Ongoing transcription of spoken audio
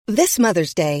This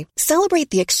Mother's Day, celebrate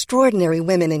the extraordinary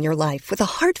women in your life with a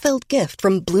heartfelt gift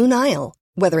from Blue Nile.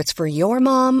 Whether it's for your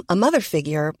mom, a mother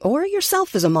figure, or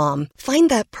yourself as a mom, find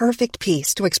that perfect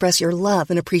piece to express your love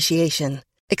and appreciation.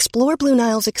 Explore Blue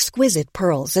Nile's exquisite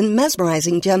pearls and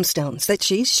mesmerizing gemstones that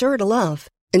she's sure to love.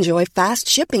 Enjoy fast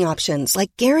shipping options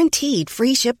like guaranteed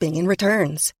free shipping and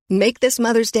returns. Make this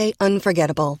Mother's Day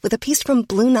unforgettable with a piece from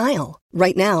Blue Nile.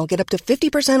 Right now, get up to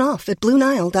 50% off at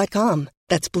BlueNile.com.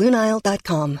 That's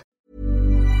BlueNile.com.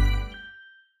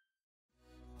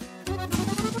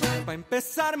 Pa'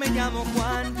 empezar me llamo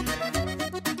Juan,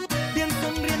 bien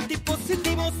sonriente y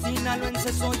positivo,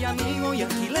 sinaloense soy amigo y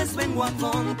aquí les vengo a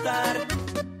contar.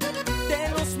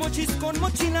 De los mochis con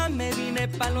mochila me vine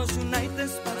pa' los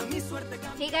Uniteds para mi suerte.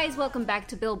 Hey guys, welcome back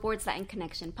to Billboard's Latin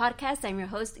Connection podcast. I'm your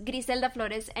host, Griselda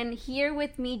Flores, and here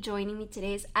with me, joining me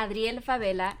today is Adriel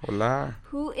Favela. Hola.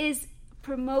 Who is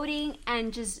promoting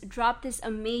and just dropped this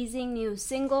amazing new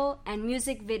single and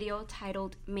music video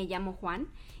titled Me Llamo Juan.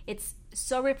 It's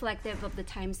so reflective of the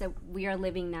times that we are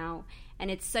living now, and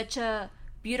it's such a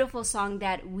beautiful song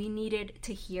that we needed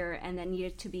to hear and that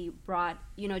needed to be brought,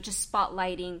 you know, just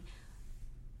spotlighting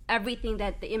everything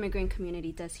that the immigrant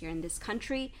community does here in this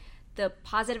country, the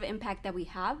positive impact that we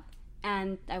have,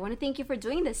 and I want to thank you for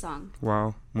doing this song.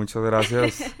 Wow, muchas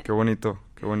gracias. Qué bonito,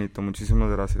 muchísimas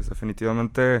gracias.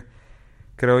 Definitivamente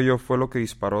creo yo fue lo que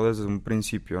disparó desde un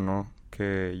principio, ¿no?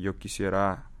 Que yo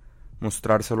quisiera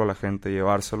mostrárselo a la gente,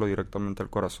 llevárselo directamente al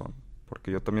corazón,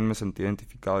 porque yo también me sentí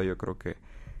identificado y yo creo que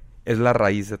es la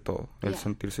raíz de todo, el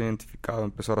sentirse identificado,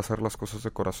 empezar a hacer las cosas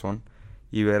de corazón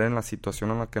y ver en la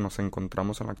situación en la que nos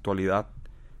encontramos en la actualidad,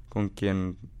 con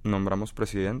quien nombramos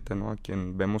presidente, ¿no? A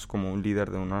quien vemos como un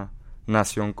líder de una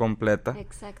nación completa.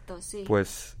 Exacto, sí.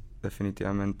 Pues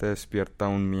definitivamente despierta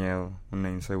un miedo, una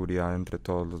inseguridad entre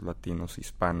todos los latinos,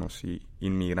 hispanos y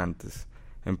inmigrantes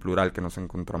en plural que nos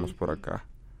encontramos por acá.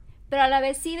 Pero a la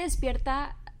vez sí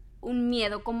despierta un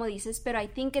miedo, como dices, pero I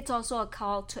think it's also a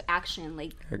call to action,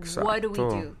 like, what do we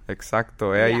do?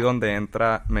 Exacto, ahí donde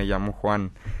entra Me Llamo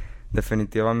Juan.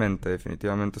 Definitivamente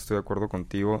estoy de acuerdo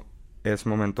contigo, es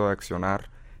momento de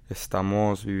accionar.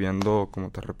 Estamos viviendo,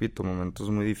 como te repito, momentos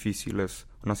muy difíciles,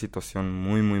 una situación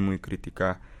muy, muy, muy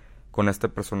crítica con este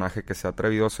personaje que se ha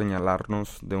atrevido a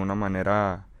señalarnos de una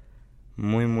manera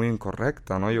muy, muy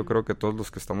incorrecta, ¿no? Yo creo que todos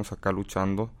los que estamos acá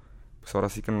luchando, pues ahora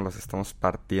sí que nos las estamos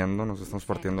partiendo,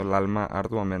 partiendo el alma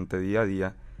arduamente día a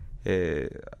día,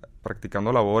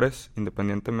 practicando labores,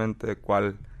 independientemente de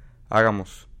cuál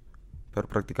hagamos, pero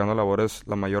practicando labores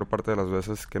la mayor parte de las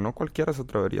veces que no cualquiera se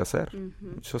atrevería a hacer.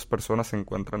 Muchas personas se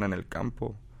encuentran en el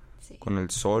campo, con el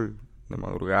sol, de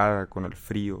madrugada, con el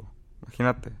frío.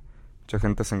 Imagínate, mucha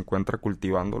gente se encuentra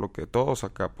cultivando lo que todos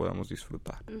acá podemos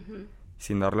disfrutar,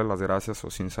 sin darle las gracias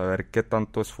o sin saber qué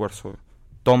tanto esfuerzo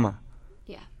toma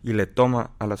y le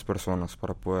toma a las personas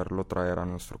para poderlo traer a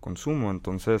nuestro consumo.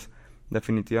 Entonces,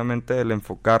 definitivamente el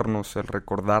enfocarnos, el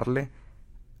recordarle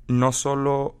no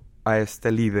solo a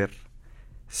este líder,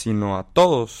 sino a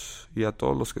todos y a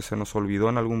todos los que se nos olvidó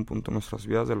en algún punto de nuestras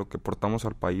vidas de lo que portamos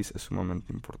al país es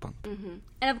sumamente importante.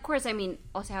 And of course, I mean,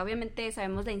 o sea, obviamente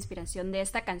sabemos la inspiración de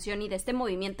esta canción y de este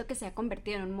movimiento que se ha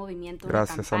convertido en un movimiento.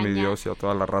 Gracias a mi Dios y a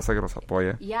toda la raza que nos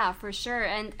apoya. Yeah, for sure.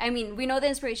 And I mean, we know the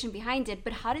inspiration behind it,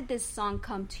 but how did this song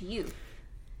come to you?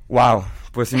 Wow,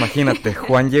 pues imagínate,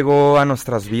 Juan llegó a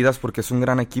nuestras vidas porque es un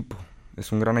gran equipo.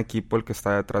 Es un gran equipo el que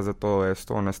está detrás de todo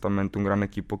esto, honestamente un gran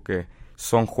equipo que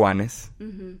son Juanes.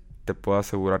 Te puedo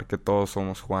asegurar que todos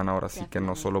somos Juan ahora sí, que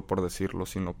no solo por decirlo,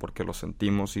 sino porque lo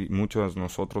sentimos y muchos de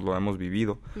nosotros lo hemos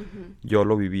vivido. Yo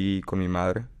lo viví con mi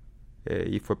madre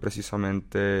y fue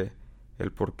precisamente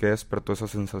el por qué despertó esa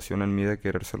sensación en mí de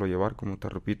querérselo llevar, como te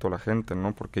repito, a la gente,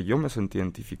 ¿no? Porque yo me sentí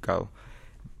identificado.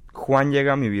 Juan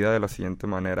llega a mi vida de la siguiente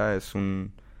manera, es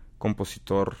un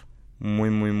compositor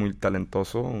muy, muy, muy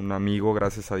talentoso, un amigo,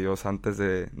 gracias a Dios, antes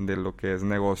de lo que es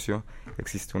negocio,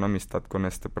 existe una amistad con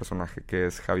este personaje que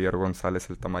es Javier González,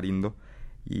 el Tamarindo,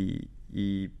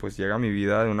 y pues llega a mi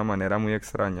vida de una manera muy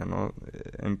extraña, ¿no?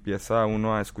 Empieza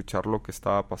uno a escuchar lo que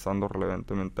estaba pasando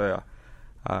relevantemente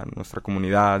a nuestra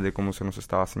comunidad, de cómo se nos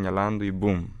estaba señalando, y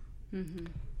 ¡boom!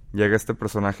 Llega este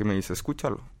personaje y me dice,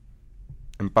 escúchalo,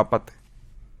 empápate.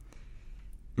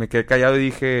 Me quedé callado y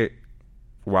dije,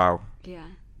 wow.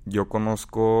 Yo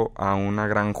conozco a una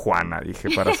gran Juana, dije,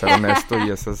 para ser honesto, y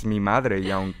esa es mi madre,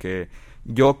 y aunque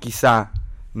yo quizá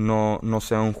no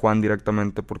sea un Juan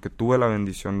directamente porque tuve la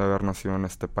bendición de haber nacido en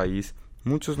este país,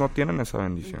 muchos no tienen esa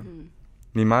bendición.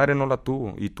 Mi madre no la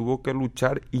tuvo y tuvo que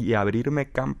luchar y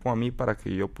abrirme campo a mí para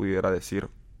que yo pudiera decir,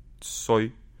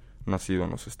 soy nacido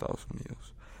en los Estados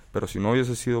Unidos. Pero si no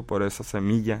hubiese sido por esa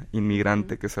semilla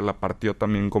inmigrante que se la partió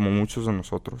también como muchos de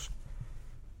nosotros,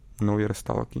 no hubiera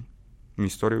estado aquí. Mi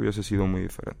historia hubiese sido muy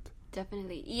diferente.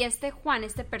 Definitely. Y Juan,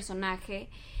 este personaje,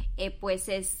 pues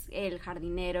es el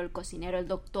jardinero, el cocinero, el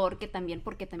doctor,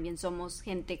 porque también somos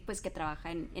gente pues que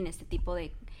trabaja en este tipo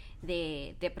de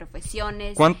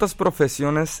profesiones. ¿Cuántas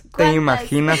profesiones te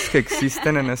imaginas que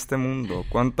existen en este mundo?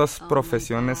 ¿Cuántas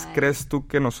profesiones crees tú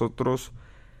que nosotros,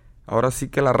 ahora sí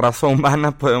que la raza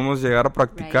humana, podemos llegar a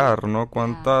practicar, ¿no?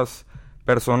 ¿Cuántas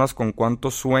personas con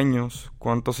cuántos sueños,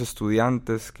 cuántos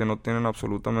estudiantes que no tienen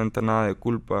absolutamente nada de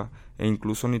culpa e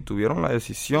incluso ni tuvieron la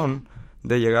decisión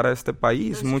de llegar a este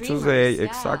país? Muchos de ellos,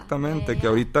 exactamente, que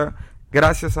ahorita,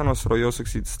 gracias a nuestro Dios,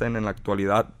 existen en la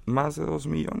actualidad más de 2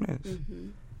 millones.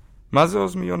 Más de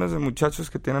 2 millones de muchachos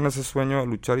que tienen ese sueño de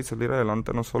luchar y salir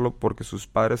adelante, no solo porque sus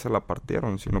padres se la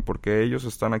partieron, sino porque ellos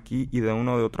están aquí y de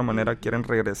una u otra manera quieren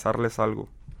regresarles algo.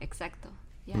 Exacto.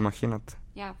 Yeah. Imagínate.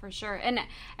 Yeah, for sure. And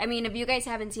I mean, if you guys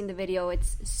haven't seen the video,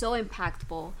 it's so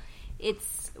impactful.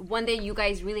 It's one that you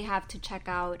guys really have to check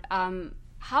out.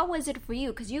 How was it for you?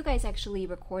 Because you guys actually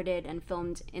recorded and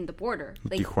filmed in the border.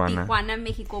 Like Tijuana,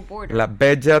 Mexico border. La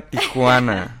bella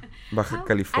Tijuana, Baja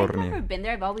California. I've never been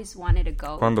there. I've always wanted to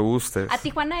go. Cuando gustes. A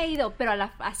Tijuana he ido, pero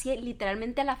así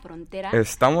literalmente a la frontera.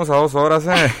 Estamos a 2 horas,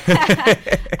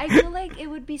 I feel like it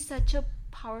would be such a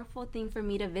powerful thing for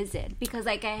me to visit. Because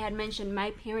like I had mentioned,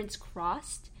 my parents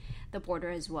crossed the border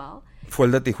as well. ¿Fue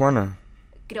el de Tijuana?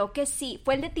 Creo que sí.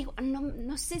 Fue el de Tijuana.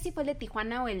 No sé si fue el de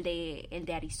Tijuana o el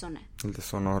de Arizona. El de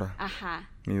Sonora. Ajá.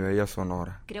 Mi bella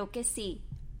Sonora. Creo que sí.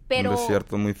 Pero... Un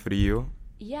desierto muy frío.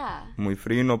 Yeah. Muy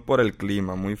frío no por el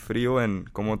clima, muy frío en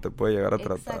cómo te puede llegar a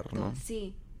tratar, ¿no?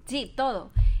 Sí. Sí,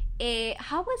 todo.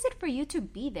 How was it for you to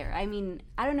be there? I mean,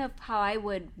 I don't know how I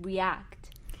would react.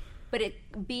 But it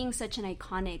being such an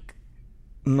iconic...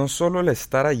 No solo el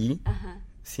estar allí,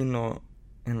 sino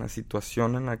en la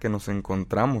situación en la que nos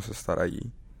encontramos estar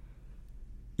allí.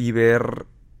 Y ver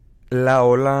la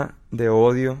ola de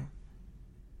odio,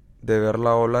 de ver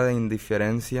la ola de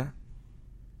indiferencia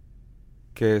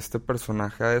que este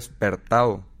personaje ha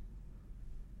despertado,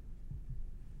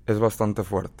 es bastante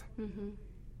fuerte.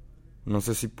 No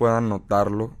sé si puedan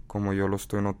notarlo como yo lo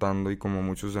estoy notando y como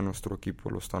muchos de nuestro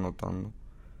equipo lo están notando.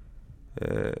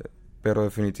 Pero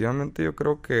definitivamente yo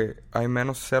creo que hay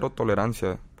menos cero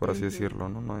tolerancia, por así decirlo,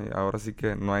 ¿no? Ahora sí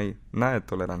que no hay nada de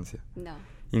tolerancia. No.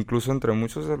 Incluso entre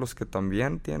muchos de los que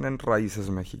también tienen raíces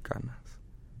mexicanas.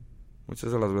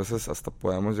 Muchas de las veces hasta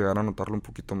podemos llegar a notarlo un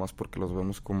poquito más porque los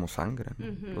vemos como sangre,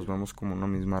 ¿no? Los vemos como una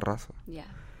misma raza. Yeah.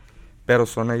 Pero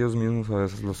son ellos mismos a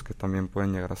veces los que también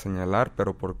pueden llegar a señalar.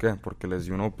 ¿Pero por qué? Porque les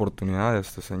dio una oportunidad a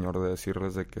este señor de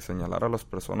decirles de que señalar a las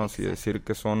personas y decir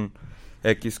que son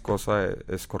X cosa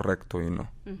es correcto y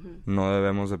no. No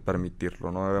debemos de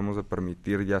permitirlo. No debemos de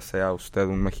permitir, ya sea usted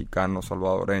un mexicano,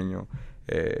 salvadoreño,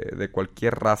 de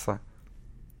cualquier raza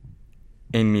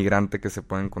inmigrante que se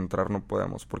pueda encontrar, no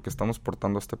podemos, porque estamos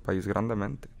portando a este país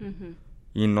grandemente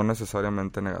y no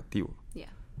necesariamente negativo.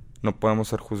 No podemos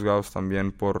ser juzgados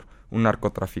también por un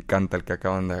narcotraficante al que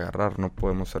acaban de agarrar. No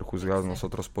podemos ser juzgados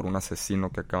nosotros por un asesino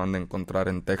que acaban de encontrar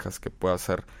en Texas que pueda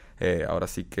ser ahora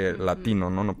sí que latino,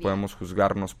 ¿no? No podemos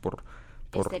juzgarnos por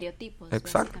estereotipos.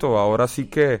 Exacto, ahora sí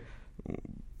que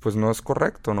pues no es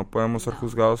correcto. No podemos ser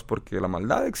juzgados porque la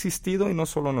maldad ha existido y no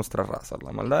solo en nuestra raza.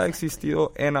 La maldad ha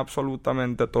existido en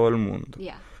absolutamente todo el mundo.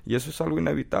 Y eso es algo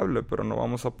inevitable, pero no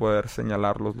vamos a poder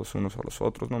señalarlos los unos a los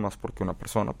otros, nomás porque una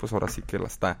persona, pues ahora sí que la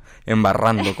está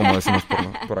embarrando, como decimos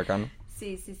por acá, ¿no?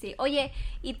 Sí. Oye,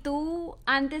 ¿y tú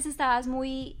antes estabas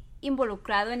muy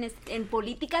involucrado en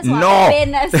políticas o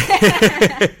apenas?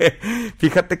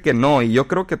 Fíjate que no, y yo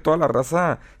creo que toda la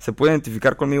raza se puede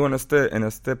identificar conmigo en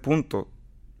este punto.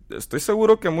 Estoy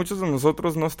seguro que muchos de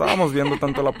nosotros no estábamos viendo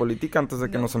tanto la política antes de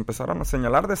que nos empezaran a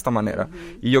señalar de esta manera.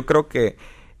 Y yo creo que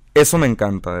eso me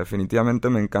encanta, definitivamente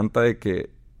me encanta de que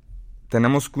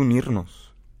tenemos que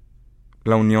unirnos.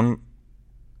 La unión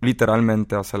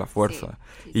literalmente hace la fuerza.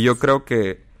 Y yo creo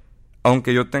que,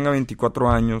 aunque yo tenga 24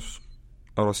 años,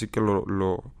 ahora sí que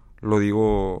lo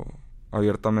digo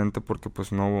abiertamente porque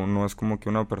pues no es como que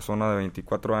una persona de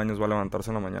 24 años va a levantarse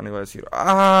en la mañana y va a decir,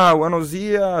 buenos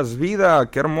días, vida,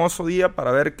 qué hermoso día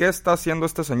para ver qué está haciendo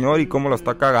este señor y cómo la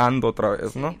está cagando otra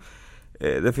vez, ¿no?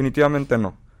 Definitivamente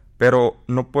no. Pero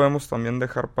no podemos también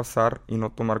dejar pasar y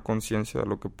no tomar conciencia de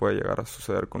lo que puede llegar a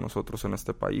suceder con nosotros en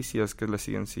este país, y es que le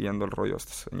siguen siguiendo el rollo a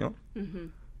este señor.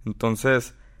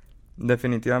 Entonces,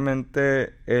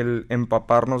 definitivamente el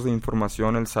empaparnos de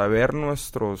información, el saber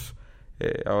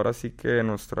ahora sí que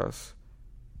nuestras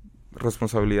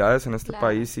responsabilidades en este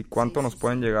país y cuánto nos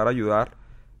pueden llegar a ayudar,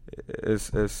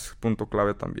 es punto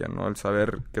clave también, ¿no? El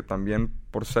saber que también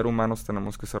por ser humanos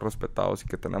tenemos que ser respetados y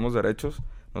que tenemos derechos,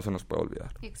 no se nos puede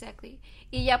olvidar. Exactly.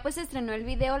 Y ya pues estrenó el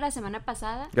video la semana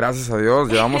pasada. Gracias a Dios,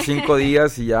 llevamos 5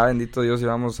 días y ya, bendito Dios,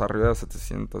 llevamos arriba de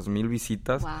 700,000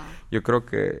 visitas. Wow. Yo creo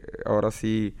que ahora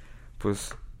sí,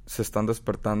 pues se están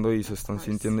despertando y se están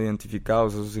sintiendo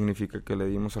identificados. Eso significa que le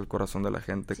dimos al corazón de la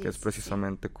gente, que es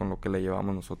precisamente con lo que le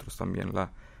llevamos nosotros también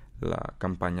la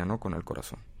campaña, ¿no? Con el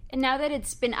corazón. And now that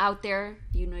it's been out there,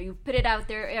 you know, you've put it out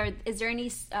there, is there any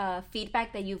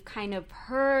feedback that you've kind of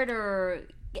heard, or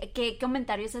qué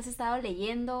comentarios has estado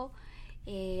leyendo?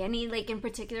 Any, like, in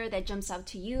particular that jumps out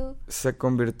to you? Se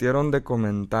convirtieron de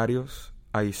comentarios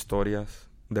a historias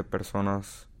de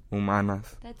personas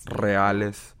humanas,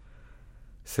 reales.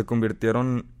 Se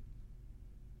convirtieron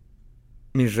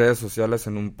mis redes sociales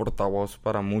en un portavoz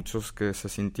para muchos que se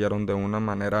sintieron de una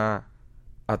manera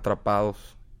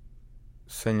atrapados,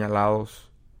 señalados,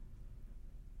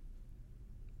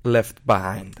 left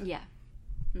behind. Yeah.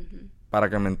 Mm-hmm. Para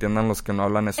que me entiendan los que no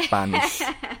hablan Spanish.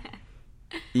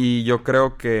 Y yo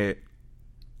creo que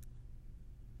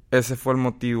ese fue el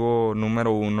motivo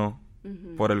número 1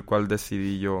 por el cual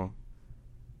decidí yo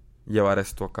llevar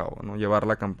esto a cabo, ¿no? Llevar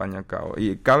la campaña a cabo.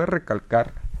 Y cabe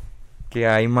recalcar que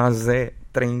hay más de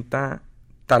 30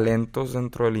 talentos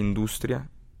dentro de la industria,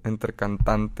 entre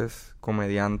cantantes,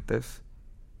 comediantes,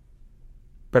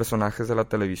 personajes de la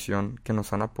televisión que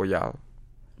nos han apoyado.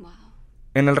 Wow.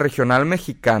 En el regional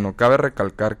mexicano, cabe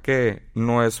recalcar que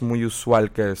no es muy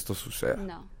usual que esto suceda.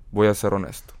 No. Voy a ser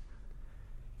honesto.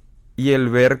 Y el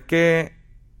ver que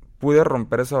pude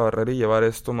romper esa barrera y llevar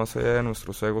esto más allá de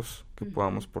nuestros egos que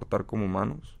podamos portar como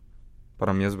humanos,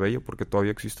 para mí es bello porque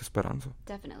todavía existe esperanza.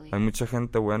 Definitely. Hay mucha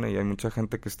gente buena y hay mucha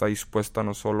gente que está dispuesta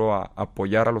no solo a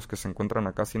apoyar a los que se encuentran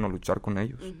acá, sino a luchar con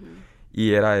ellos.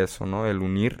 Y era eso, ¿no? El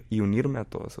unir y unirme a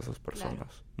todas esas personas.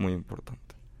 Claro. Muy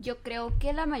importante. Yo creo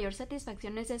que la mayor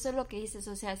satisfacción es eso, lo que dices,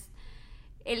 o sea,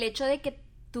 el hecho de que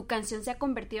tu canción se ha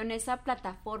convertido en esa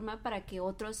plataforma para que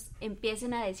otros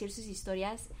empiecen a decir sus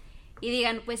historias y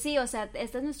digan, pues sí, o sea,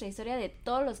 esta es nuestra historia de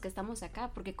todos los que estamos acá,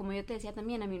 porque como yo te decía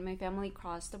también, I mean, my family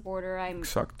crossed the border. I'm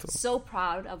so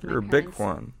proud of You're my parents.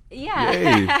 You're a big one.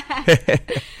 Yeah.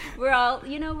 We're all,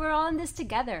 you know, we're all in this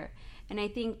together. And I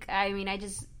think, I mean, I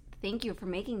just thank you for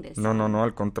making this. No,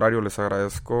 al contrario, les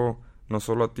agradezco no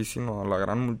solo a ti, sino a la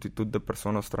gran multitud de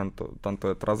personas, tanto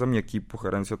detrás de mi equipo,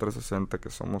 Gerencia 360, que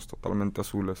somos totalmente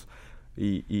azules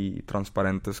y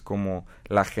transparentes, como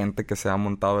la gente que se ha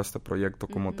montado a este proyecto.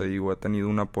 Como te digo, he tenido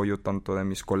un apoyo tanto de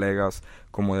mis colegas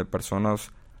como de personas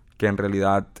que en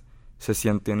realidad se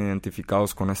sienten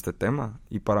identificados con este tema.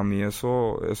 Y para mí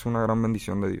eso es una gran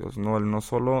bendición de Dios, ¿no? El no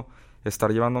solo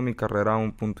estar llevando mi carrera a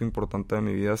un punto importante de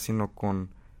mi vida, sino con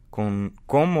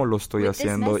cómo lo estoy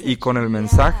haciendo y con el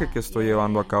mensaje que estoy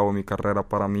llevando a cabo mi carrera.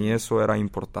 Para mí eso era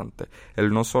importante.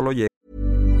 El no solo llegar.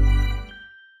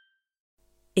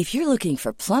 If you're looking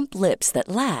for plump lips that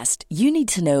last, you need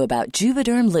to know about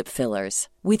Juvederm lip fillers.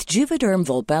 With Juvederm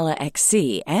Volbella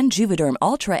XC and Juvederm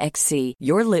Ultra XC,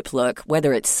 your lip look,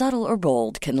 whether it's subtle or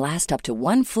bold, can last up to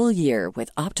 1 full year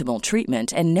with optimal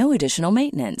treatment and no additional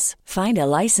maintenance. Find a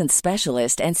licensed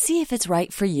specialist and see if it's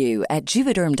right for you at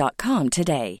Juvederm.com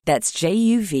today. That's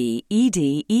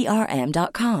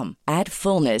JUVEDERM.com. Add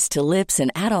fullness to lips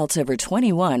in adults over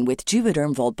 21 with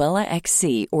Juvederm Volbella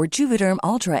XC or Juvederm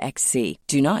Ultra XC.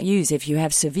 Do not use if you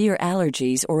have severe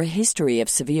allergies or a history of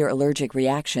severe allergic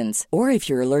reactions, or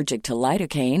if you're allergic to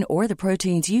lidocaine or the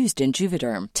proteins used in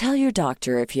Juvederm. Tell your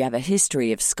doctor if you have a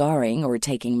history of scarring or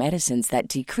taking medicines that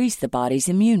decrease the body's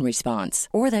immune response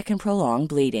or that can prolong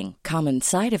bleeding. Common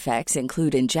side effects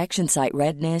include injection site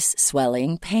redness,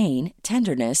 swelling, pain,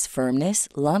 tenderness, firmness,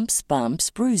 lumps, bumps,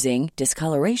 bruising,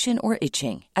 discoloration, or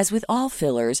itching. As with all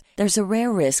fillers, there's a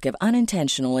rare risk of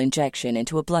unintentional injection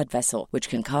into a blood vessel, which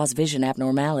can cause vision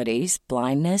abnormalities,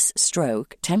 blindness,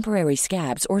 stroke, temporary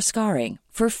scabs, or scarring.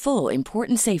 For full,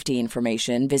 important safety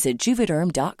information, visit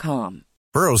Juvederm.com.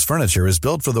 Burrow's furniture is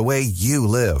built for the way you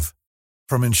live.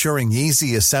 From ensuring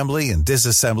easy assembly and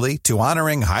disassembly to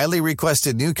honoring highly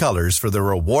requested new colors for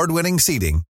their award-winning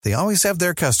seating, they always have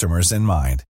their customers in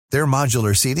mind. Their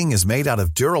modular seating is made out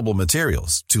of durable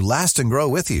materials to last and grow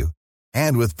with you.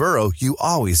 And with Burrow, you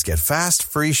always get fast,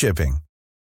 free shipping.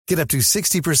 Get up to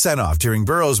 60% off during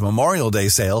Burrow's Memorial Day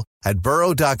sale at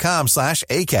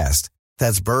burrow.com/ACAST.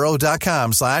 That's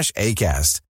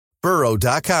burrow.com/ACAST.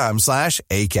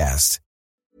 burrow.com/ACAST.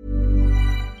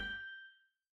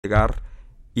 Llegar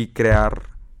y crear,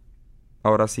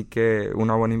 ahora sí que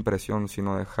una buena impresión,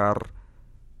 sino dejar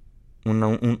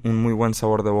un muy buen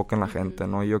sabor de boca en la gente,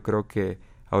 ¿no? Yo creo que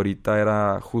Ahorita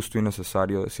era justo y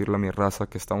necesario decirle a mi raza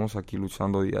que estamos aquí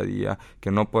luchando día a día,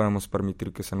 que no podemos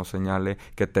permitir que se nos señale,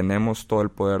 que tenemos todo el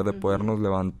poder de podernos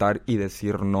levantar y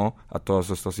decir no a todas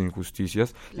estas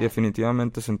injusticias. Claro. Y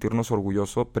definitivamente sentirnos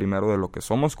orgullosos primero de lo que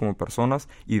somos como personas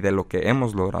y de lo que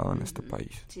hemos logrado en este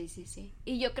país. Sí, sí, sí.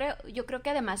 Y yo creo que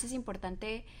además es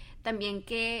importante también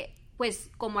que,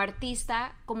 pues, como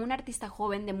un artista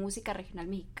joven de música regional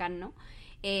mexicano,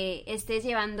 estés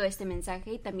llevando este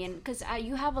mensaje y también, because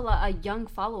you have a young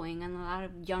following and a lot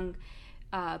of young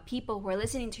people who are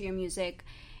listening to your music,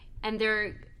 and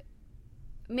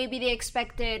maybe they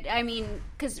expected, I mean,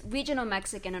 because regional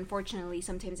Mexican, unfortunately,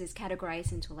 sometimes is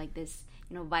categorized into like this,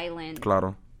 violent.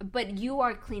 Claro. But you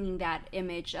are cleaning that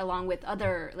image along with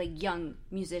other like young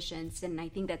musicians, and I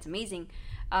think that's amazing.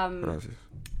 Gracias.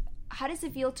 How does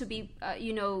it feel to be,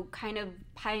 kind of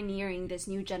pioneering this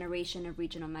new generation of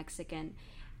regional Mexican?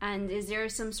 And is there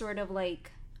some sort of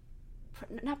like,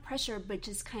 not pressure, but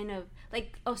just kind of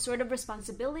like a sort of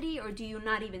responsibility, or do you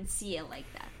not even see it like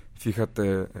that?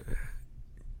 Fíjate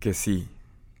que sí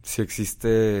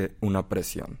existe una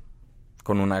presión,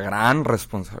 con una gran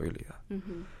responsabilidad.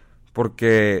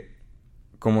 Porque,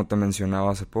 como te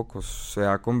mencionaba hace poco, se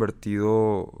ha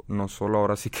convertido no solo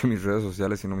ahora sí que mis redes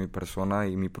sociales, sino mi persona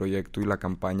y mi proyecto y la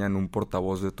campaña en un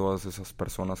portavoz de todas esas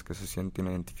personas que se sienten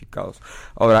identificados.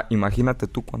 Ahora, imagínate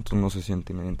tú cuántos no se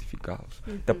sienten identificados.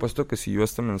 Te apuesto que si yo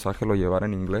este mensaje lo llevara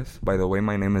en inglés, by the way,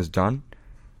 my name is John,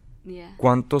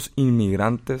 ¿cuántos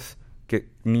inmigrantes que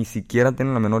ni siquiera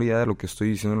tienen la menor idea de lo que estoy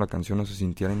diciendo en la canción no se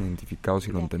sintieran identificados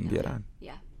y lo entendieran?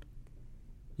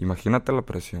 Imagínate la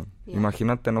presión.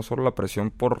 Imagínate no solo la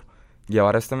presión por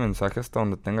llevar este mensaje hasta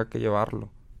donde tenga que llevarlo,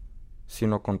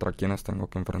 sino contra quienes tengo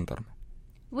que enfrentarme.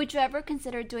 Would you ever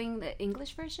consider doing the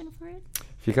English version for it?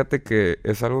 Fíjate que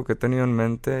es algo que he tenido en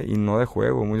mente y no de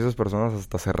juego. Muchas personas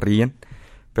hasta se ríen,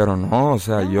 pero no, o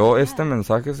sea, este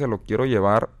mensaje se lo quiero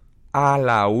llevar a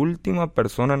la última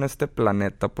persona en este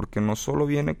planeta, porque no solo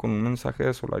viene con un mensaje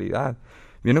de solidaridad,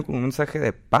 viene con un mensaje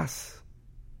de paz.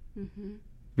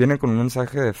 Viene con un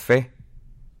mensaje de fe.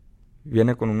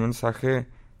 Viene con un mensaje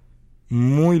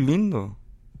muy lindo,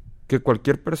 que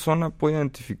cualquier persona puede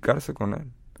identificarse con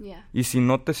él. Y si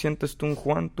no te sientes tú un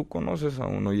Juan, tú conoces a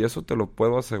uno, y eso te lo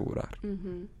puedo asegurar.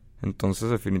 Entonces,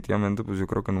 definitivamente, pues yo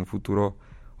creo que en un futuro,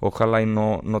 ojalá y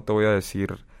no te voy a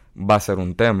decir, va a ser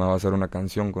un tema, va a ser una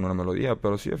canción con una melodía,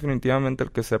 pero sí definitivamente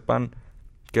el que sepan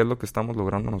qué es lo que estamos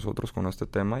logrando nosotros con este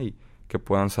tema y que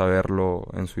puedan saberlo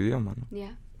en su idioma, ¿no?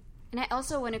 And I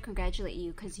also want to congratulate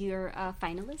you because you're a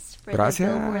finalist for Gracias.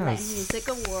 the Billboard Latin Music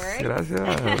Award.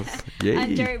 Gracias. Yay.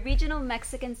 Under Regional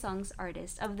Mexican Songs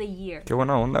Artist of the Year. Qué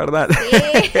buena onda, ¿verdad? Sí.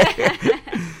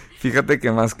 Fíjate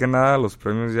que más que nada los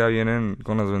premios ya vienen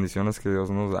con las bendiciones que Dios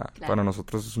nos da. Claro. Para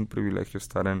nosotros es un privilegio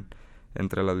estar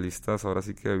entre las listas, ahora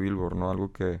sí que de Billboard, ¿no?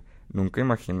 Algo que nunca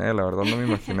imaginé, la verdad no me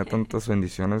imaginé tantas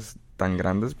bendiciones tan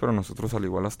grandes, pero nosotros al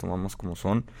igual las tomamos como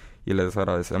son y les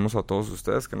agradecemos a todos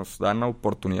ustedes que nos dan la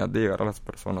oportunidad de llegar a las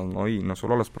personas, ¿no? Y no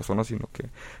solo a las personas, sino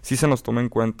que sí se nos tome en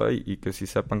cuenta y que sí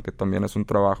sepan que también es un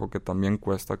trabajo, que también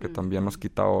cuesta, que también nos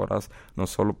quita horas, no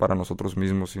solo para nosotros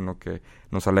mismos, sino que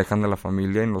nos alejan de la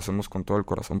familia y lo hacemos con todo el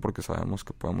corazón porque sabemos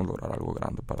que podemos lograr algo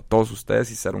grande para todos ustedes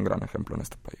y ser un gran ejemplo en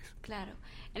este país. Claro.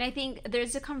 And I think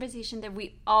there's a conversation that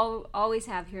we always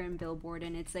have here in Billboard,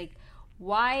 and it's like,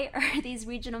 why are these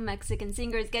regional Mexican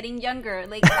singers getting younger,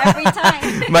 like, every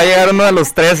time? Va a llegar uno de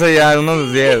los 13 ya, uno de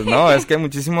los 10, ¿no? Es que hay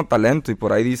muchísimo talento y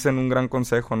por ahí dicen un gran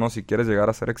consejo, ¿no? Si quieres llegar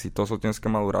a ser exitoso tienes que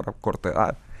madurar a corta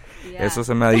edad. Eso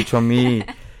se me ha dicho a mí,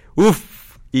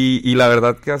 y la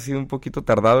verdad que ha sido un poquito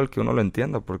tardado el que uno lo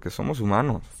entienda, porque somos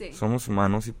humanos, somos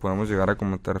humanos y podemos llegar a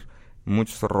cometer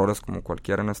muchos errores como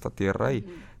cualquiera en esta tierra y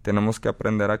tenemos que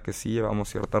aprender a que sí llevamos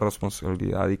cierta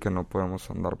responsabilidad y que no podemos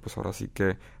andar pues ahora sí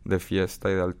que de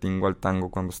fiesta y de al tingo al tango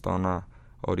cuando está una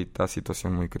ahorita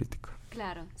situación muy crítica.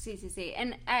 Claro, sí.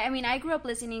 And I mean, I grew up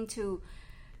listening to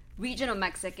regional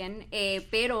Mexican,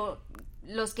 pero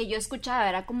los que yo escuchaba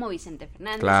era como Vicente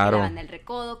Fernández, claro, que daban El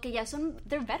Recodo, que ya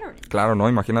they're veterans. Claro, no,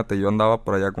 imagínate, yo andaba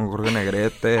por allá con Jorge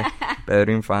Negrete,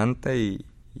 Pedro Infante y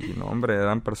no, hombre,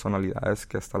 eran personalidades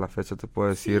que hasta la fecha te puedo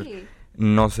decir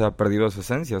no se ha perdido su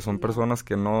esencia. Son personas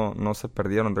que no se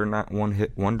perdieron. They're not one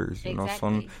hit wonders, ¿no?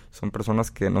 Son personas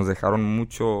que nos dejaron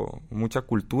mucha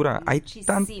cultura. Hay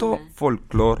tanto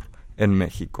folclore en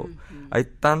México. Hay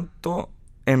tanto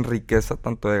en riqueza,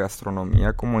 tanto de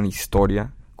gastronomía como en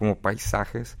historia, como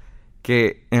paisajes,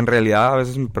 que en realidad a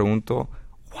veces me pregunto,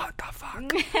 what the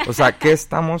fuck? O sea, ¿qué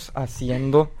estamos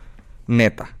haciendo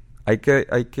neta? hay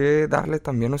que darle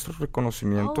también nuestro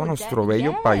reconocimiento a nuestro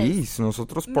bello país.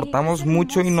 Nosotros portamos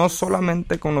mucho y no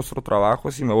solamente con nuestro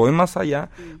trabajo, si me voy más allá,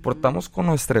 portamos con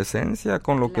nuestra esencia,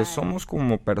 con lo que somos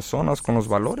como personas, con los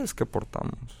valores que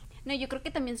portamos. No, yo creo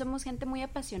que también somos gente muy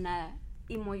apasionada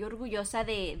y muy orgullosa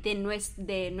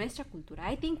de nuestra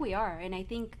cultura. I think we are, and I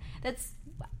think that's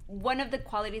one of the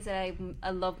qualities that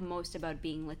I love most about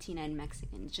being Latina and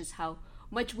Mexican. It's just how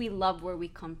much we love where we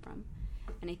come from.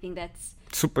 And I think that's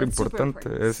súper importante.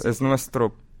 Es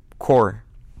nuestro core.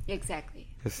 Exactly.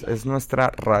 Es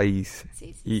nuestra raíz.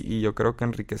 Sí, y yo creo que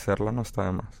enriquecerla no está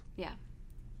de más. Yeah.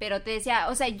 Pero te decía,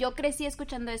 o sea, yo crecí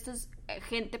escuchando estos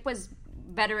gente, pues,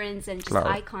 veterans and just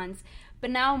icons.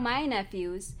 But now my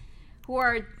nephews, who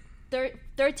are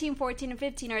 13, 14, and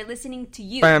 15, are listening to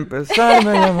you. Para empezar,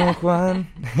 me llamo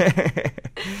Juan.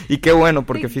 Y qué bueno,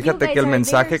 porque fíjate que el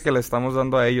mensaje que le estamos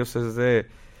dando a ellos es de,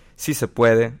 sí se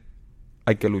puede,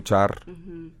 hay que luchar,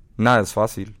 nada es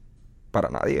fácil, para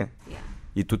nadie. Yeah.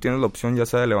 Y tú tienes la opción ya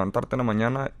sea de levantarte en la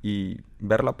mañana y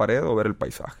ver la pared o ver el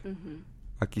paisaje.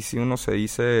 Aquí si uno se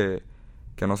dice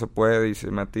que no se puede y se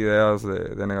mete ideas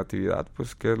de negatividad,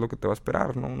 pues ¿qué es lo que te va a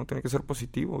esperar? ¿No? Uno tiene que ser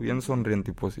positivo, bien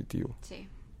sonriente y positivo. Sí.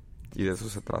 Y de eso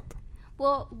se trata.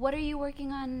 Well, what are you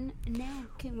working on now?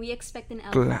 Can we expect an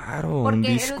album? Claro, porque un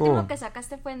disco. Porque el último que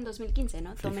sacaste fue en 2015,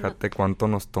 ¿no? Fíjate cuánto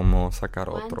nos tomó sacar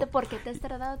otro. ¿Por qué te has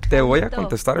tardado tanto? Te voy a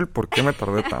contestar el por qué me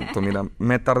tardé tanto. Mira,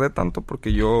 me tardé tanto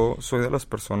porque yo soy de las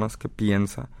personas que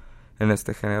piensa en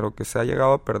este género, que se ha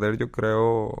llegado a perder, yo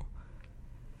creo,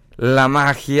 la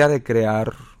magia de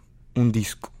crear un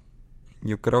disco.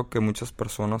 Yo creo que muchas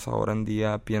personas ahora en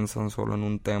día piensan solo en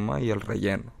un tema y el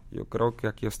relleno. Yo creo que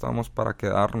aquí estamos para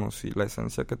quedarnos y la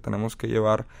esencia que tenemos que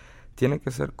llevar tiene que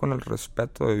ser con el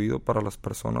respeto debido para las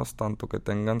personas, tanto que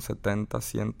tengan 70,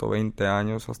 120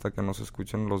 años hasta que nos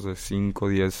escuchen los de 5,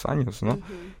 10 años, ¿no?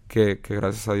 Que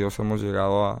gracias a Dios hemos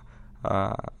llegado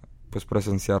a pues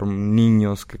presenciar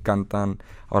niños que cantan,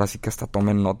 ahora sí que hasta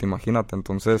tomen nota, imagínate.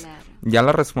 Entonces, ya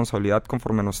la responsabilidad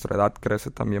conforme nuestra edad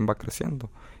crece también va creciendo.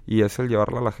 Y es el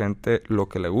llevarle a la gente lo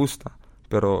que le gusta,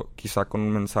 pero quizá con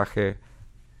un mensaje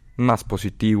más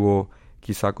positivo,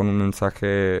 quizá con un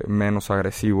mensaje menos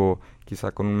agresivo,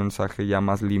 quizá con un mensaje ya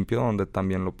más limpio, donde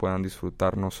también lo puedan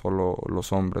disfrutar no solo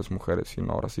los hombres, mujeres,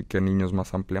 sino ahora sí que niños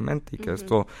más ampliamente. Y que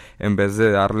esto, en vez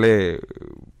de darle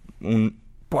un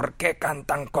 ¿por qué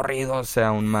cantan corridos?, sea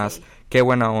aún más, qué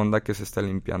buena onda que se está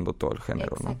limpiando todo el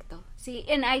género, exacto. ¿no? Sí,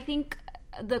 and I think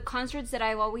the concerts that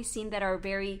I've always seen that are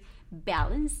very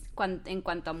balanced en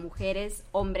cuanto a mujeres,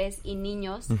 hombres y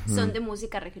niños son de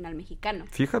música regional mexicana.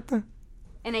 Fíjate.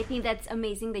 And I think that's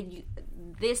amazing that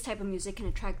this type of music can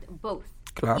attract both.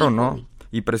 Claro, equally. ¿no?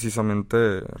 Y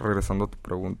precisamente, regresando a tu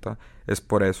pregunta, es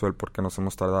por eso el por qué nos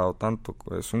hemos tardado tanto.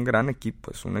 Es un gran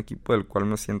equipo, es un equipo del cual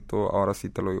me siento, ahora sí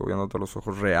te lo digo viéndote los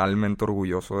ojos, realmente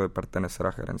orgulloso de pertenecer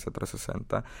a Gerencia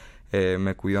 360.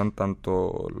 Me cuidan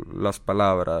tanto las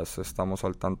palabras, estamos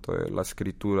al tanto de la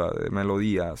escritura, de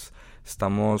melodías,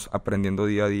 estamos aprendiendo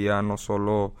día a día no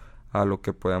solo a lo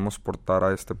que podemos portar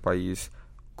a este país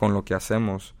con lo que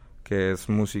hacemos, que es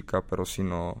música, pero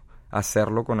sino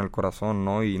hacerlo con el corazón,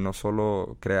 ¿no? Y no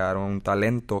solo crear un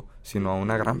talento, sino a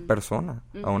una gran persona,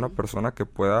 a una persona que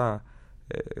pueda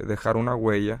dejar una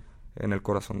huella en el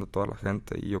corazón de toda la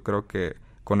gente. Y yo creo que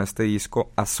con este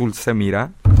disco, Azul se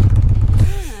mira,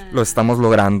 lo estamos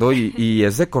logrando y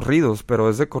es de corridos, pero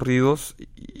es de corridos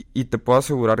y te puedo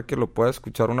asegurar que lo puede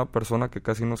escuchar una persona que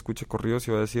casi no escuche corridos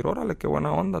y va a decir, órale, qué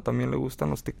buena onda, también le gustan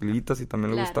los tequilitas y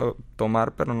también le gusta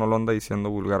tomar, pero no lo anda diciendo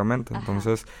vulgarmente.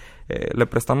 Entonces, le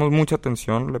prestamos mucha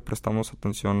atención,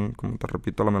 como te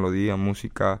repito, a la melodía,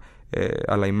 música,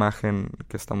 a la imagen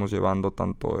que estamos llevando,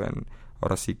 tanto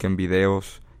ahora sí que en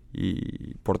videos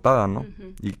y portada, ¿no?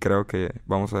 Y creo que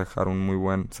vamos a dejar un muy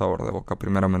buen sabor de boca,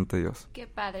 primeramente Dios. Qué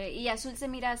padre. ¿Y Azul se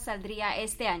mira saldría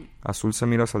este año? Azul se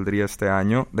mira saldría este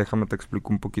año. Déjame te explico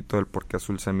un poquito del por qué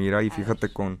Azul se mira y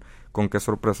fíjate con qué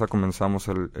sorpresa comenzamos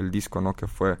el disco, ¿no? Que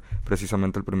fue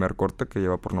precisamente el primer corte que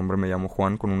lleva por nombre Me llamo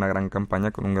Juan, con una gran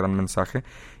campaña, con un gran mensaje.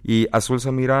 Y Azul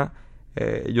se mira,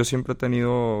 yo siempre he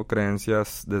tenido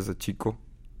creencias desde chico,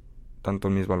 tanto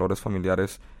en mis valores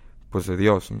familiares, pues de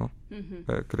Dios, ¿no?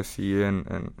 Crecí en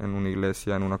una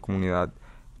iglesia, en una comunidad,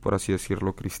 por así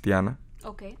decirlo, cristiana.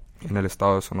 En el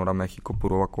estado de Sonora, México,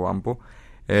 puro Bacobampo.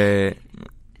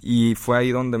 Y fue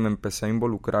ahí donde me empecé a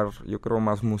involucrar, yo creo,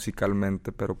 más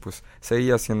musicalmente, pero pues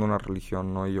seguía siendo una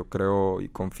religión, ¿no? Y yo creo y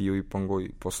confío y pongo y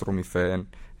postro mi fe en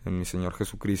mi Señor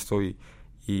Jesucristo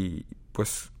y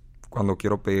pues cuando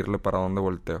quiero pedirle, ¿para dónde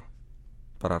volteo?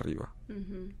 Para arriba.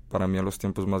 Para mí en los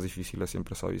tiempos más difíciles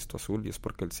siempre se ha visto azul y es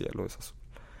porque el cielo es azul.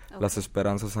 las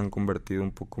esperanzas se han convertido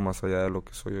un poco más allá de lo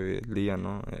que soy hoy en día,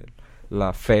 ¿no?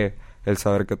 La fe, el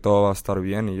saber que todo va a estar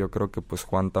bien, y yo creo que pues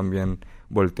Juan también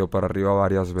volteó para arriba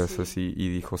varias veces y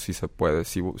dijo sí se puede,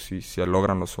 si se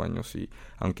logran los sueños, y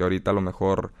aunque ahorita a lo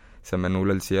mejor se me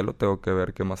nubla el cielo, tengo que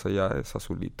ver que más allá es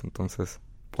azulito, entonces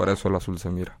por eso el azul se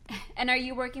mira. And are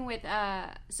you working with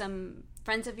some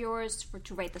friends of yours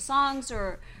to write the songs,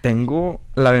 or? Tengo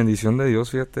la bendición de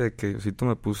Dios, fíjate, de que Diosito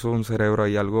me puso un cerebro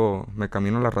ahí, algo, me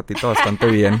camino la ratita bastante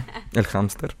bien, el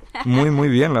hámster, muy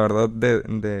bien, la verdad,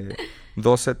 de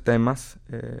 12 temas,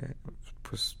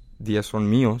 pues 10 son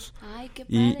míos. Ay, qué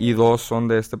padre. y 2 son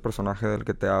de este personaje del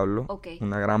que te hablo. Okay.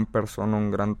 Una gran persona,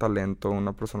 un gran talento,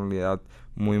 una personalidad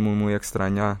muy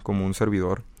extraña como un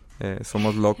servidor.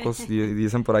 Somos locos y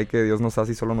dicen por ahí que Dios nos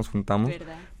hace y solo nos juntamos.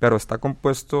 ¿Verdad? Pero está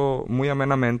compuesto muy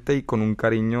amenamente y con un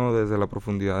cariño desde la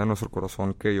profundidad de nuestro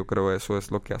corazón, que yo creo eso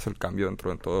es lo que hace el cambio dentro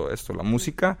de todo esto. La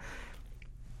música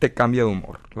te cambia de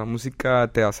humor. La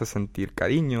música te hace sentir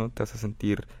cariño, te hace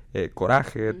sentir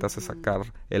coraje, te hace sacar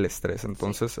el estrés.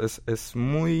 Entonces es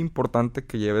muy importante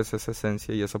que lleves esa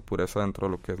esencia y esa pureza dentro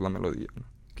de lo que es la melodía, ¿no?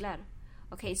 Claro.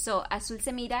 Okay, so Azul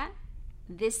se mira.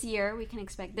 This year we can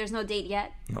expect. There's no date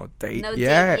yet. No date No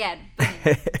yet. date yet.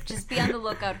 Just be on the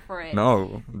lookout for it.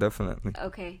 No, definitely.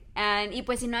 Okay. Y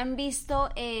pues si no han visto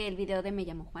el video de Me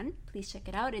Llamo Juan, please check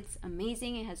it out. It's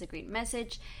amazing. It has a great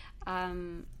message.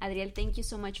 Adriel, thank you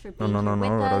so much for being here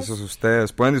with us. Gracias a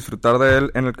ustedes. Pueden disfrutar de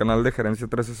él en el canal de Gerencia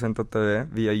 360 TV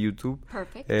vía YouTube.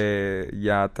 Perfect.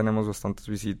 Ya tenemos bastantes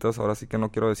visitas. Ahora sí que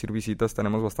no quiero decir visitas,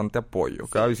 tenemos bastante apoyo.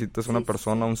 Cada visita es una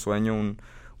persona, un sueño,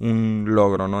 un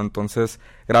logro, ¿no? Entonces,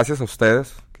 gracias a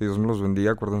ustedes, que Dios me los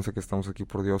bendiga. Acuérdense que estamos aquí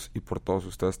por Dios y por todos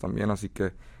ustedes también, así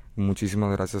que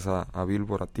muchísimas gracias a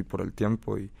Billboard, a ti por el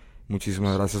tiempo, y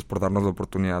muchísimas gracias por darnos la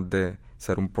oportunidad de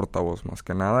ser un portavoz más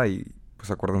que nada, y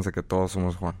pues acuérdense que todos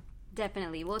somos Juan.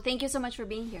 Definitely. Well, thank you so much for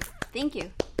being here. Thank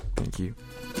you. Thank you.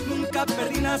 Nunca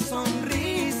perdí la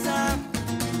sonrisa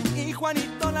y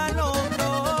Juanito la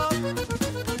logró.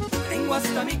 Tengo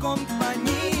hasta mi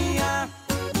compañía,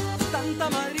 tanta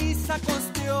madriza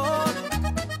costeó.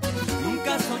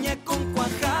 Nunca soñé con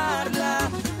cuajarla,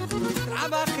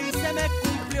 trabajé y se me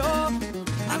cumplió.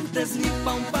 Antes ni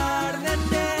pa' un par de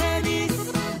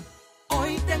tenis,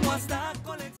 hoy tengo hasta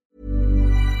colección.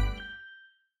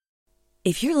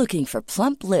 If you're looking for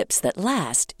plump lips that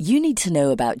last, you need to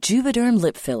know about Juvederm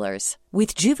lip fillers.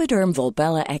 With Juvederm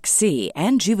Volbella XC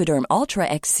and Juvederm Ultra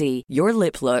XC, your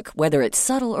lip look, whether it's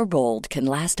subtle or bold, can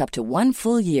last up to 1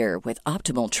 full year with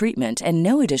optimal treatment and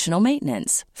no additional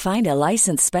maintenance. Find a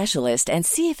licensed specialist and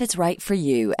see if it's right for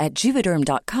you at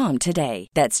Juvederm.com today.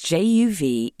 That's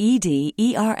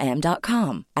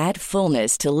JUVEDERM.com. Add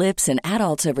fullness to lips in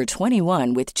adults over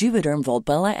 21 with Juvederm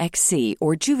Volbella XC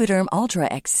or Juvederm Ultra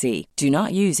XC. Do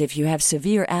not use if you have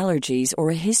severe allergies or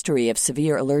a history of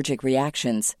severe allergic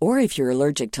reactions, or if you're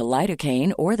allergic to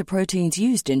lidocaine or the proteins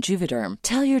used in Juvederm.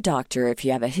 Tell your doctor if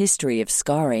you have a history of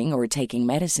scarring or taking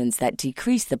medicines that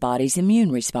decrease the body's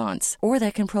immune response or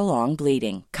that can prolong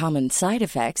bleeding. Common side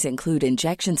effects include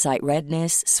injection site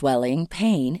redness, swelling,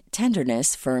 pain,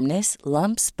 tenderness, firmness,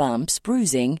 lumps, bumps,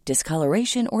 bruising,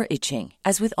 discoloration, or itching.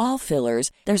 As with all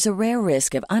fillers, there's a rare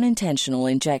risk of unintentional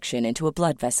injection into a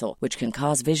blood vessel, which can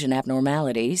cause vision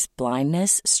abnormalities,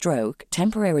 blindness, stroke,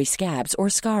 temporary scabs,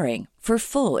 or scarring. For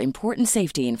full, important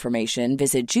safety information,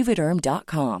 visit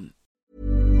Juvederm.com.